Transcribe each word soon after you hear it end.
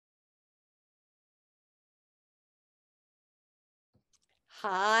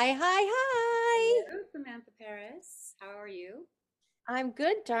Hi, hi, hi. Hello, Samantha Paris. How are you? I'm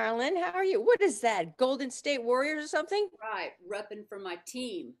good, darling. How are you? What is that? Golden State Warriors or something? Right, repping for my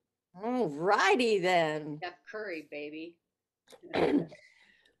team. All righty then. Steph Curry, baby.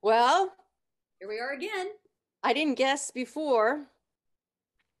 Well, Here we are again. I didn't guess before.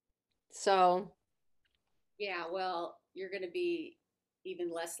 So, Yeah, well, you're going to be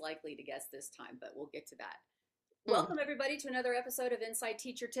even less likely to guess this time, but we'll get to that. hmm, Welcome, everybody, to another episode of Inside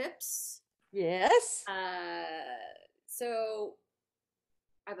Teacher Tips. yes. So,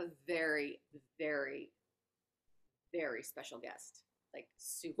 I have a very, very, very special guest. Like, Well,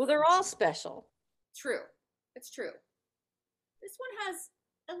 super. they're all special. True. It's true. This one has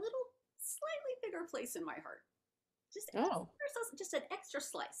a little slightly bigger place in my heart. Oh, Just an extra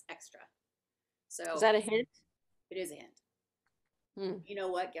slice, extra. is So that a hint? it is a hint. Hmm. You know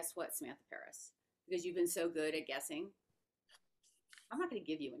what? Guess what, Samantha Paris? Because you've been so good at guessing, I'm not going to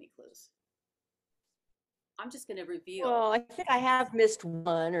give you any clues. I'm just going to reveal Well, I think I have missed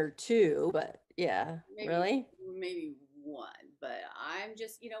one or two, but yeah, maybe really? maybe one, but I'm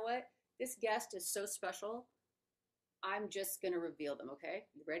just, you know what? This guest is so special. I'm just going to reveal them, okay?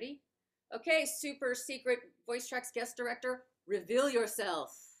 You ready? Okay, super secret Voice Tracks guest director, reveal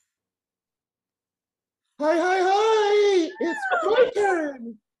yourself. Hi, hi, hi! It's my Oh,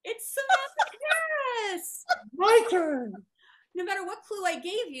 turn! it's Samantha Paris. My turn! No matter what clue I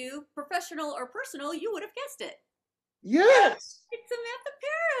gave you, professional or personal, you would have guessed it. Yes! It's Samantha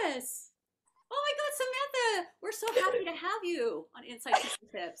Paris. Oh my God, Samantha, we're so happy to have you on Inside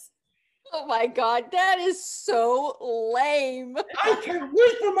Teacher Tips. Oh my God, that is so lame. I can't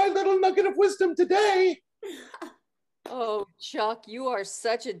wait for my little nugget of wisdom today! Oh, Chuck, you are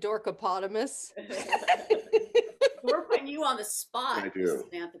such a dorkopotamus. We're putting you on the spot, I do.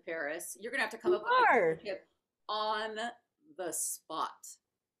 Samantha Paris. You're gonna have to come You up with a are. teacher tip on the spot.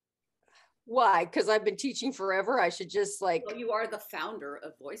 Why? Because I've been teaching forever. I should just like, Well, you are the founder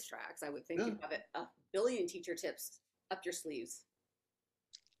of Voice Tracks. I would think Yeah. you have a billion teacher tips up your sleeves.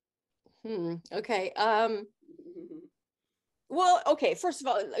 okay. Well, okay. First of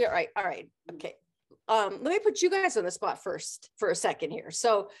all, all right. Okay. Let me put you guys on the spot first for a second here.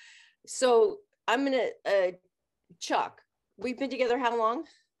 So I'm gonna, Chuck. We've been together how long?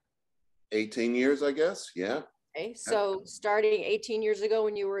 18 years, I guess. Yeah. Okay, so starting 18 years ago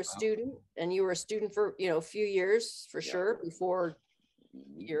when you were a student, and you were a student for, a few years for Yeah. sure before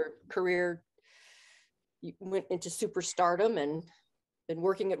your career you went into superstardom and been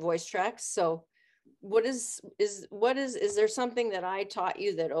working at Voice Tracks. So is there something that I taught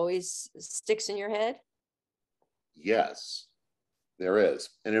you that always sticks in your head? Yes, there is.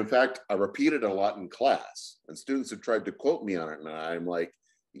 And in fact, I repeat it a lot in class, and students have tried to quote me on it. And I'm like,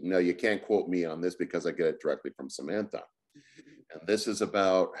 no, you can't quote me on this because I get it directly from Samantha. And this is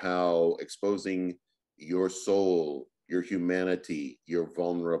about how exposing your soul, your humanity, your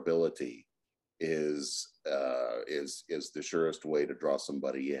vulnerability is the surest way to draw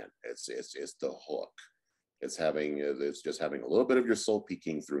somebody in. It's the hook. It's just having a little bit of your soul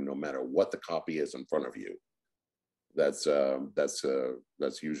peeking through, no matter what the copy is in front of you. That's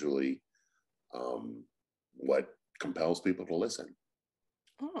usually what compels people to listen.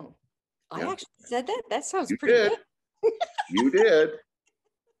 Oh, I Yeah, actually said that. That sounds you pretty did. You did.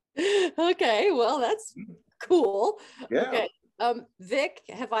 good. Okay, well, that's cool. Yeah. Okay. Vic,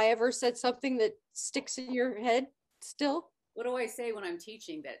 have I ever said something that sticks in your head still? What do I say when I'm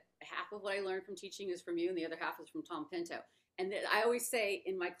teaching? That half of what I learned from teaching is from you, and the other half is from Tom Pinto. And I always say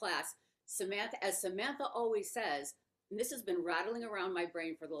in my class, Samantha, as Samantha always says, and this has been rattling around my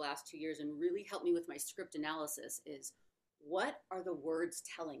brain for the last 2 years and really helped me with my script analysis, is what are the words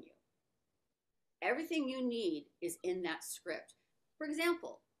telling you? Everything you need is in that script. For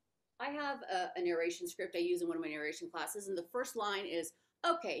example, I have a narration script I use in one of my narration classes, and the first line is,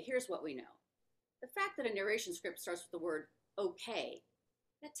 okay, here's what we know. The fact that a narration script starts with the word okay,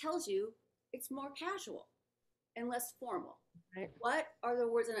 that tells you it's more casual and less formal. Right. What are the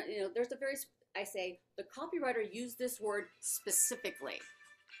words? And there's a very, I say, the copywriter used this word specifically.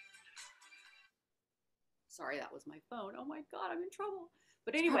 Sorry, that was my phone. Oh my God, I'm in trouble.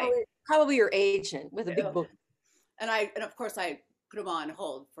 But anyway, Probably your agent with a big book. and of course I put them on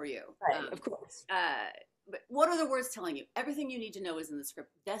hold for you. Right, of course. But what are the words telling you? Everything you need to know is in the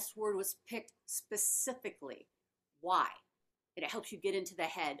script. This word was picked specifically. Why? And it helps you get into the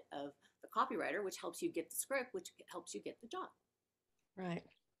head of the copywriter, which helps you get the script, which helps you get the job. Right.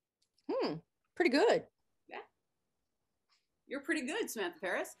 Pretty good. Yeah. You're pretty good, Samantha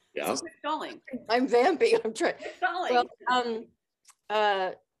Paris. Yeah. So quit stalling. I'm vamping. I'm trying. Quit stalling.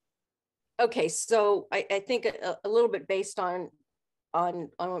 Well, okay. So I think a little bit based on on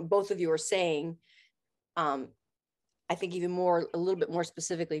what both of you are saying. I think even more, a little bit more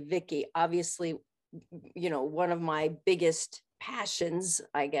specifically, Vicki, obviously, one of my biggest passions,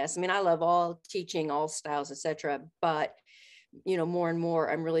 I guess. I mean, I love all teaching, all styles, etc. But, more and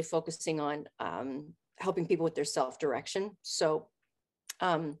more, I'm really focusing on helping people with their self-direction. So,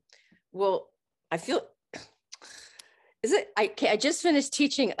 well, I feel, I just finished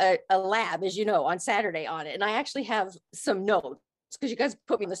teaching a lab, as you know, on Saturday on it. And I actually have some notes because you guys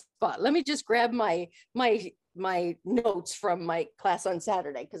put me on the spot. Let me just grab my notes from my class on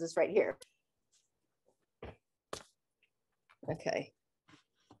Saturday because it's right here. Okay.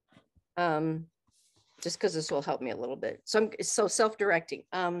 Just because this will help me a little bit. So I'm so self-directing.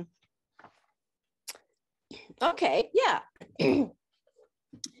 Okay, yeah.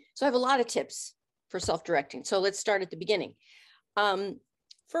 So I have a lot of tips for self-directing. So let's start at the beginning.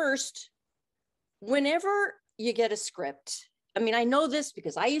 First, whenever you get a script, I mean, I know this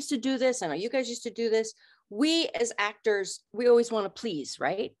because I used to do this. I know you guys used to do this. We as actors, we always want to please,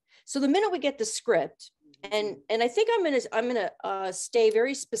 right? So the minute we get the script, and I think I'm gonna stay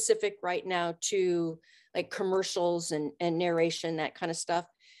very specific right now to like commercials and narration, that kind of stuff.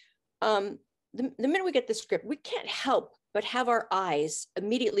 The minute we get the script, we can't help but have our eyes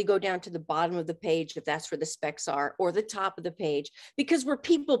immediately go down to the bottom of the page, if that's where the specs are, or the top of the page, because we're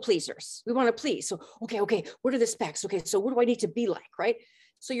people pleasers. We want to please. So, okay, what are the specs? Okay, so what do I need to be like, right?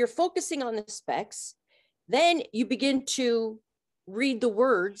 So you're focusing on the specs. Then you begin to read the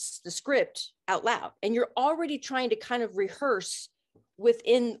words, the script out loud, and you're already trying to kind of rehearse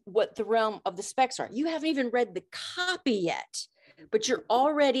within what the realm of the specs are. You haven't even read the copy yet, but you're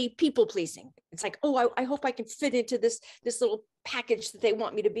already people pleasing. It's like, oh, I hope I can fit into this little package that they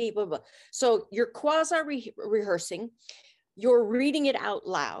want me to be, blah, blah. So you're quasi rehearsing, you're reading it out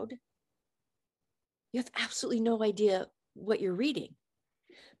loud. You have absolutely no idea what you're reading.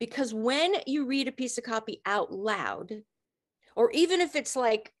 Because when you read a piece of copy out loud, or even if it's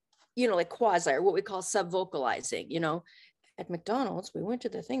like, like quasi, or what we call sub-vocalizing, at McDonald's, we went to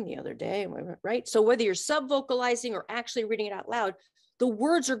the thing the other day, and we went, right? So whether you're sub-vocalizing or actually reading it out loud, the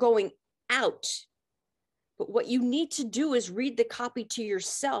words are going out. But what you need to do is read the copy to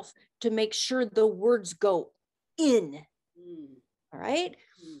yourself to make sure the words go in. All right.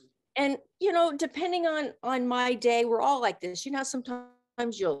 And, depending on my day, we're all like this.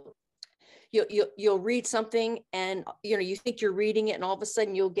 Sometimes you'll read something and, you think you're reading it, and all of a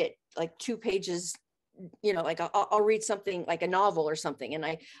sudden you'll get like 2 pages, like I'll read something like a novel or something, and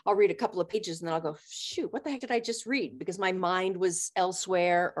I'll read a couple of pages and then I'll go, shoot, what the heck did I just read? Because my mind was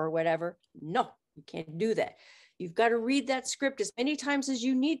elsewhere or whatever. No, you can't do that. You've got to read that script as many times as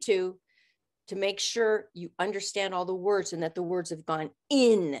you need to make sure you understand all the words and that the words have gone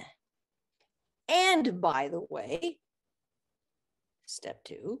in. And by the way, step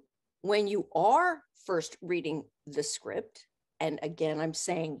 2, when you are first reading the script, and again, I'm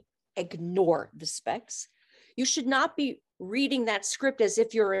saying ignore the specs, you should not be reading that script as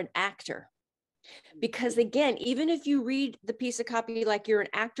if you're an actor. Because again, even if you read the piece of copy like you're an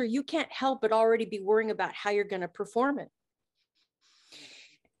actor, you can't help but already be worrying about how you're going to perform it.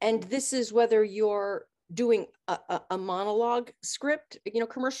 And this is whether you're doing a monologue script,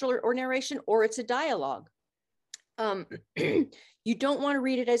 commercial or narration, or it's a dialogue. You don't want to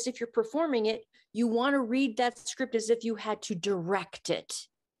read it as if you're performing it. You want to read that script as if you had to direct it.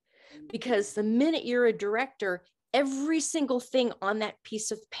 Because the minute you're a director, every single thing on that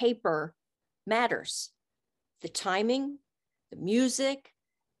piece of paper matters. The timing, the music,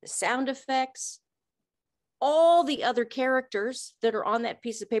 the sound effects, all the other characters that are on that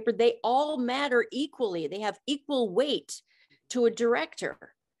piece of paper, they all matter equally. They have equal weight to a director.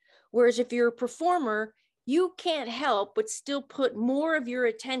 Whereas if you're a performer, you can't help but still put more of your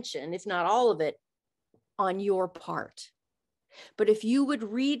attention, if not all of it, on your part. But if you would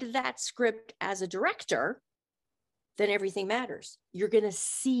read that script as a director, then everything matters. You're going to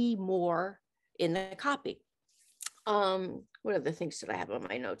see more in the copy. What other things did I have on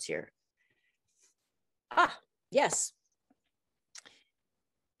my notes here? Yes.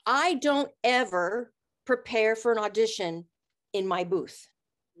 I don't ever prepare for an audition in my booth.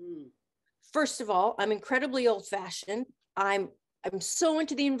 First of all, I'm incredibly old-fashioned. I'm so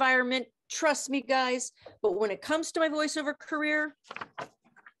into the environment. Trust me, guys. But when it comes to my voiceover career,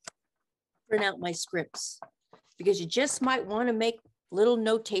 print out my scripts, because you just might want to make little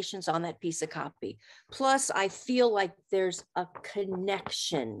notations on that piece of copy. Plus, I feel like there's a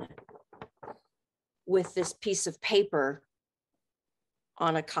connection with this piece of paper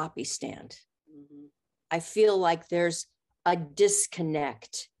on a copy stand. I feel like there's a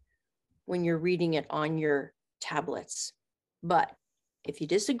disconnect when you're reading it on your tablets. But If you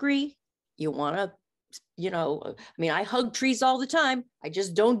disagree, you want to, I mean, I hug trees all the time. I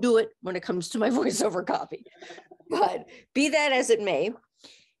just don't do it when it comes to my voiceover copy. But be that as it may,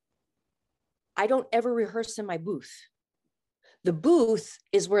 I don't ever rehearse in my booth. The booth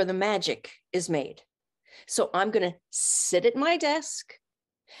is where the magic is made. So I'm going to sit at my desk.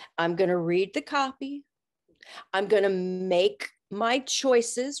 I'm going to read the copy. I'm going to make my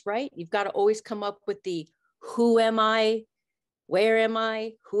choices, right? You've got to always come up with the who am I? Where am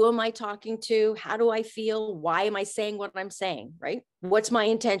I? Who am I talking to? How do I feel? Why am I saying what I'm saying, right? What's my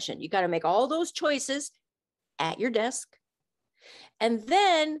intention? You got to make all those choices at your desk. And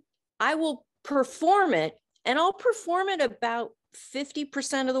then I will perform it, and I'll perform it about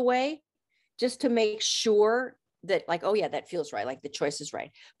 50% of the way just to make sure that, like, oh yeah, that feels right. Like the choice is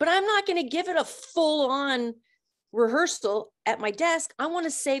right. But I'm not going to give it a full on rehearsal at my desk. I want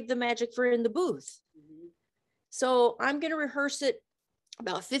to save the magic for in the booth. Mm-hmm. So I'm going to rehearse it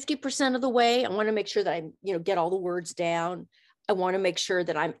about 50% of the way. I want to make sure that I, get all the words down. I want to make sure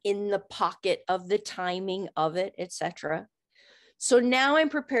that I'm in the pocket of the timing of it, etc. So now I'm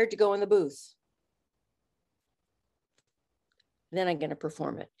prepared to go in the booth. Then I'm going to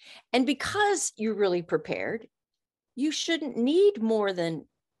perform it. And because you're really prepared, you shouldn't need more than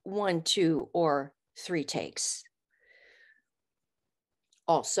 1, 2, or 3 takes.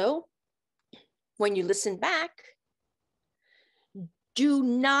 Also, when you listen back, do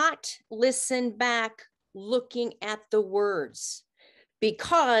not listen back looking at the words,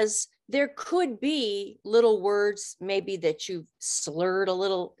 because there could be little words maybe that you've slurred a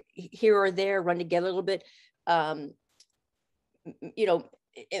little here or there, run together a little bit, and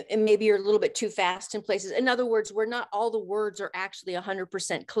maybe you're a little bit too fast in places. In other words, where not all the words are actually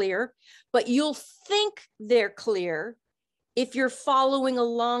 100% clear, but you'll think they're clear if you're following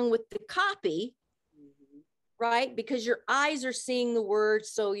along with the copy, right? Because your eyes are seeing the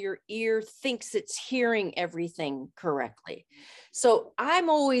words, so your ear thinks it's hearing everything correctly. So I'm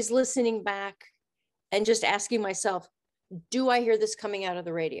always listening back and just asking myself, do I hear this coming out of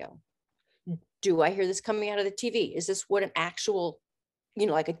the radio? Do I hear this coming out of the TV? Is this what an actual,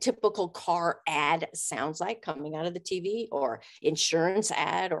 like a typical car ad sounds like coming out of the TV, or insurance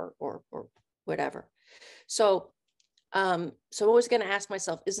ad, or whatever? So I'm always going to ask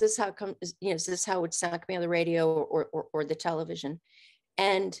myself, is this how is this how it would sound coming on the radio or the television?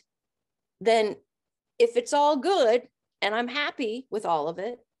 And then if it's all good and I'm happy with all of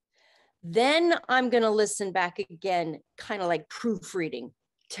it, then I'm going to listen back again, kind of like proofreading,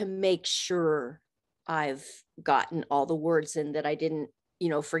 to make sure I've gotten all the words in, that I didn't,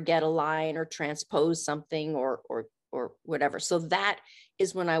 forget a line or transpose something or whatever. So that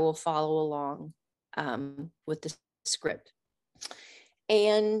is when I will follow along with the script.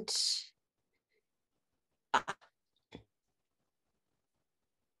 And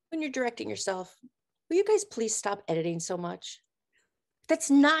when you're directing yourself, will you guys please stop editing so much?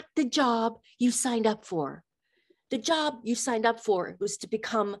 That's not the job you signed up for. The job you signed up for was to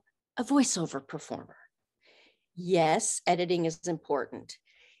become a voiceover performer. Yes, editing is important.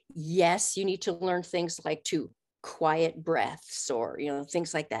 Yes, you need to learn things like to quiet breaths or,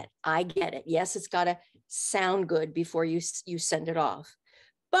 things like that. I get it. Yes, it's got to sound good before you send it off.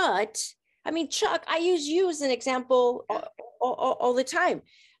 But I mean, Chuck, I use you as an example all the time.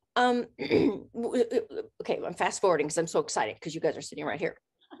 Okay, I'm fast forwarding because I'm so excited because you guys are sitting right here.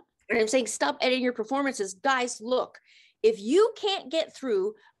 And I'm saying, stop editing your performances. Guys, look, if you can't get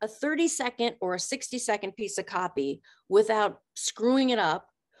through a 30-second or a 60-second piece of copy without screwing it up,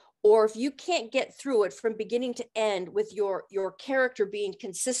 or if you can't get through it from beginning to end with your character being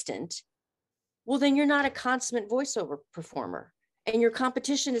consistent, well, then you're not a consummate voiceover performer, and your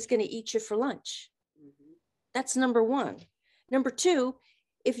competition is going to eat you for lunch. Mm-hmm. That's number one. Number two,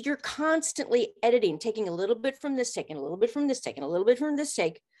 if you're constantly editing, taking a little bit from this, taking a little bit from this, taking a little bit from this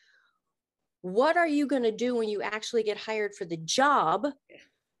take, what are you going to do when you actually get hired for the job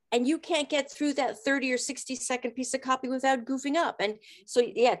and you can't get through that 30 or 60-second piece of copy without goofing up? And so,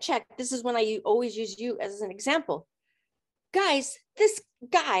 yeah, check. This is when I always use you as an example. Guys, this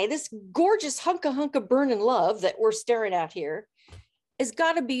guy, this gorgeous hunka burning love that we're staring at here has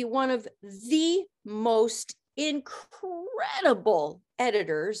got to be one of the most incredible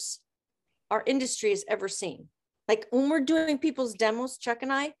editors our industry has ever seen. Like when we're doing people's demos, Chuck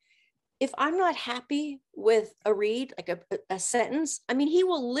and I, if I'm not happy with a read, like a sentence, I mean, he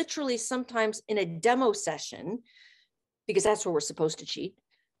will literally sometimes in a demo session, because that's where we're supposed to cheat,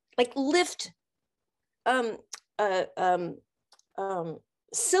 like lift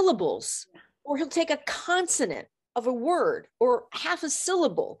syllables, or he'll take a consonant of a word or half a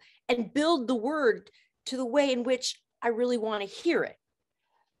syllable and build the word to the way in which I really want to hear it.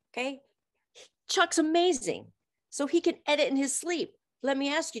 Okay. Chuck's amazing. So he can edit in his sleep. Let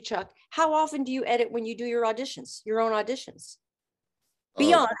me ask you, Chuck, how often do you edit when you do your auditions, your own auditions?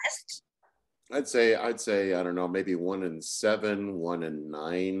 Be honest. I'd say, I don't know, maybe 1 in 7, 1 in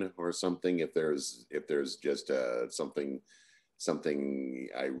 9 or something. If there's just something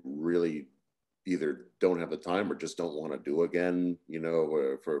I really either don't have the time or just don't want to do again,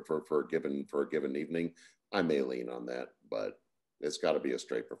 for a given evening, I may lean on that, but it's got to be a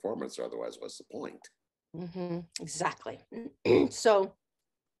straight performance. Otherwise, what's the point? Exactly. So,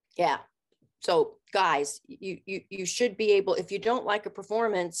 yeah. So guys, you should be able, if you don't like a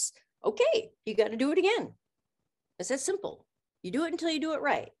performance, okay, you got to do it again. It's that simple. You do it until you do it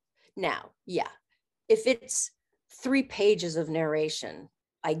right. Now, yeah, if it's 3 pages of narration,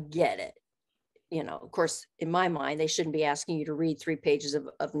 I get it. Of course, in my mind, they shouldn't be asking you to read 3 pages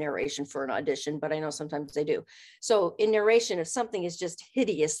of narration for an audition, but I know sometimes they do. So in narration, if something is just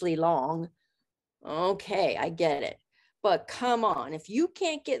hideously long, okay, I get it. But come on, if you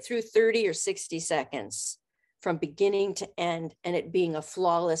can't get through 30 or 60 seconds from beginning to end and it being a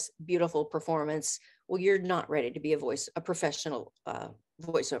flawless, beautiful performance, well, you're not ready to be a professional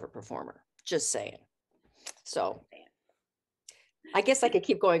voiceover performer. Just saying. So I guess I could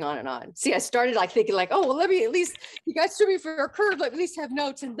keep going on and on. See, I started like thinking like, oh, well, let me at least, you guys threw me for a curve, let me at least have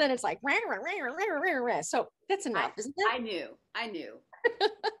notes. And then it's like, rah, rah, rah, rah, rah, rah. So that's enough, isn't it? I knew. I knew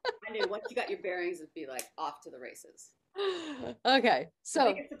once you got your bearings, it'd be like off to the races. Okay. So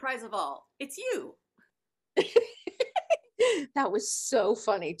the biggest surprise of all, it's you. That was so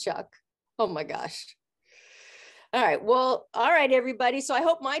funny, Chuck. Oh my gosh. All right. Well, all right, everybody. So I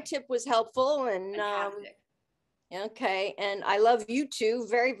hope my tip was helpful. And okay. And I love you too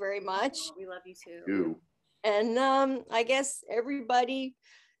very, very much. Oh, we love you too. You. And I guess everybody,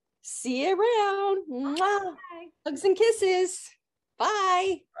 see you around. Mwah. Hugs and kisses.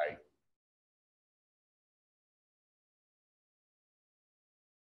 Bye. Bye.